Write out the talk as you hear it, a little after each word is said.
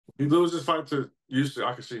He loses his fight to Usyk,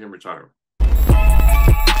 I can see him retiring.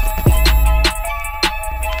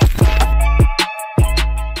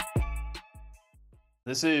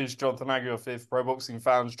 This is Jonathan Aguilar, fifth Pro Boxing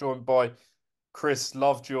Fans, joined by Chris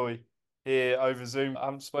Lovejoy here over Zoom. I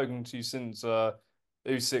haven't spoken to you since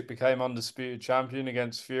Usyk became undisputed champion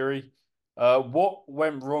against Fury. What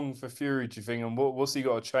went wrong for Fury, do you think, and what's he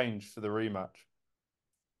got to change for the rematch?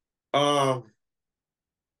 Um,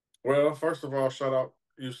 well, first of all, shout out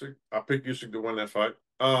Usyk. I picked Usyk to win that fight.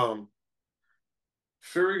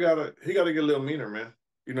 Fury gotta get a little meaner, man.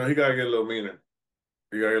 He gotta get a little meaner.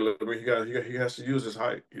 He gotta get a little. He has to use his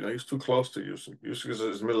height. He's too close to Usyk. Usyk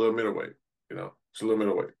is little middleweight. It's a little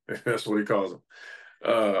middleweight. That's what he calls him.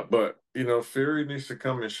 But Fury needs to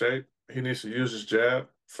come in shape. He needs to use his jab,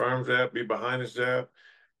 firm jab, be behind his jab,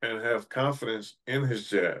 and have confidence in his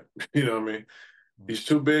jab. You know what I mean? He's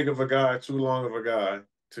too big of a guy, too long of a guy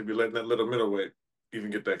to be letting that little middleweight even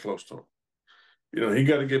get that close to him. He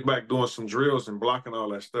got to get back doing some drills and blocking all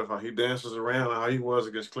that stuff. How he dances around, how he was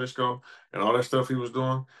against Klitschko, and all that stuff he was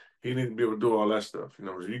doing. He needed to be able to do all that stuff.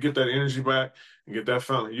 You get that energy back and get that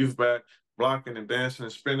fountain of youth back, blocking and dancing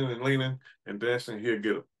and spinning and leaning and dancing, he'll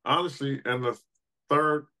get him. Honestly, in the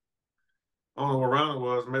third, I don't know what round it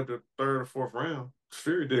was, maybe the third or fourth round,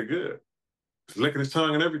 Fury did good. He's licking his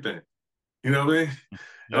tongue and everything. You know what I mean?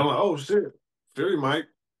 And I'm Yeah. like, oh shit, Fury might,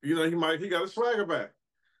 he got his swagger back.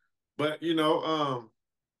 But he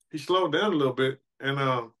slowed down a little bit, and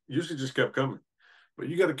Usyk just kept coming. But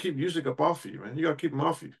you got to keep Usyk up off of you, man. You got to keep him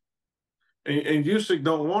off you. And Usyk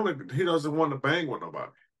don't want to. He doesn't want to bang with nobody.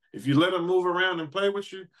 If you let him move around and play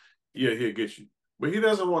with you, yeah, he'll get you. But he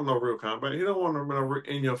doesn't want no real combat. He don't want no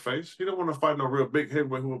in your face. He don't want to fight no real big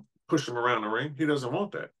heavyweight who will push him around the ring. He doesn't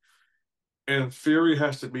want that. And Fury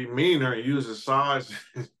has to be meaner and use his size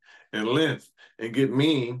and length and get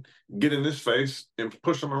mean, get in his face and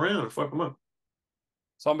push him around and fuck him up.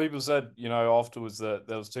 Some people said, afterwards that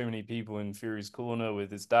there was too many people in Fury's corner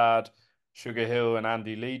with his dad, Sugar Hill, and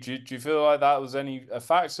Andy Lee. Do you feel like that was a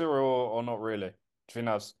factor or not really? Do you think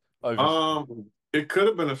that's over? It could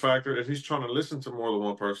have been a factor if he's trying to listen to more than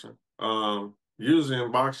one person. Usually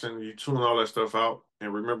in boxing, you tune all that stuff out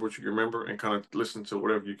and remember what you can remember and kind of listen to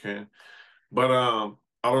whatever you can. But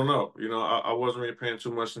I don't know. I wasn't really paying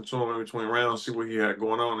too much into him in between rounds, see what he had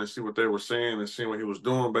going on and see what they were saying and seeing what he was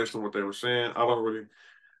doing based on what they were saying. I don't really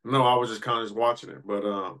know. I was just kind of just watching it. But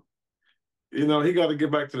he got to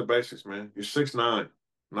get back to the basics, man. You're 6'9".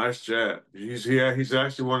 Nice jab. He's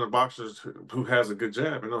actually one of the boxers who has a good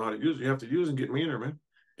jab and know how to use it. You have to use and get meaner, man.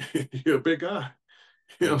 You're a big guy.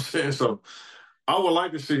 You know what I'm saying? So I would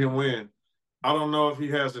like to see him win. I don't know if he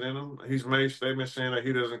has it in him. He's made statements saying that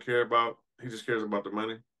he doesn't care about, he just cares about the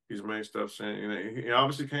money. He's made stuff saying, he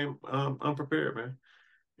obviously came unprepared, man.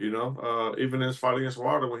 Even in his fight against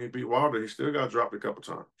Wilder, when he beat Wilder, he still got dropped a couple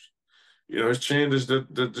times. His chin just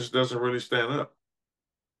doesn't really stand up.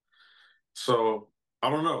 So I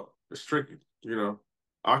don't know. It's tricky.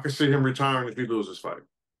 I could see him retiring if he loses fight.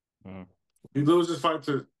 Mm. If he loses fight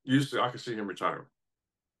to Usyk, I could see him retiring.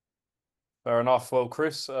 Fair enough. Well,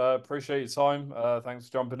 Chris, appreciate your time. Thanks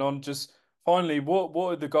for jumping on. Just finally, what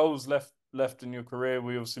are the goals left in your career?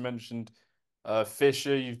 We obviously mentioned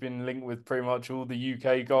Fisher. You've been linked with pretty much all the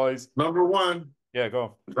UK guys. Number one, Yeah, go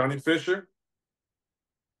on. Johnny Fisher.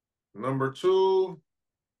 Number two,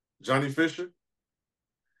 Johnny Fisher.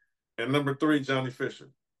 And number three, Johnny Fisher.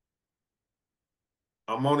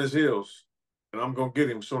 I'm on his heels, and I'm going to get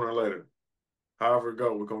him sooner or later. However it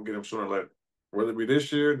go, we're going to get him sooner or later. Whether it be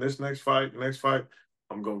this year, this next fight, the next fight,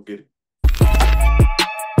 I'm going to get him.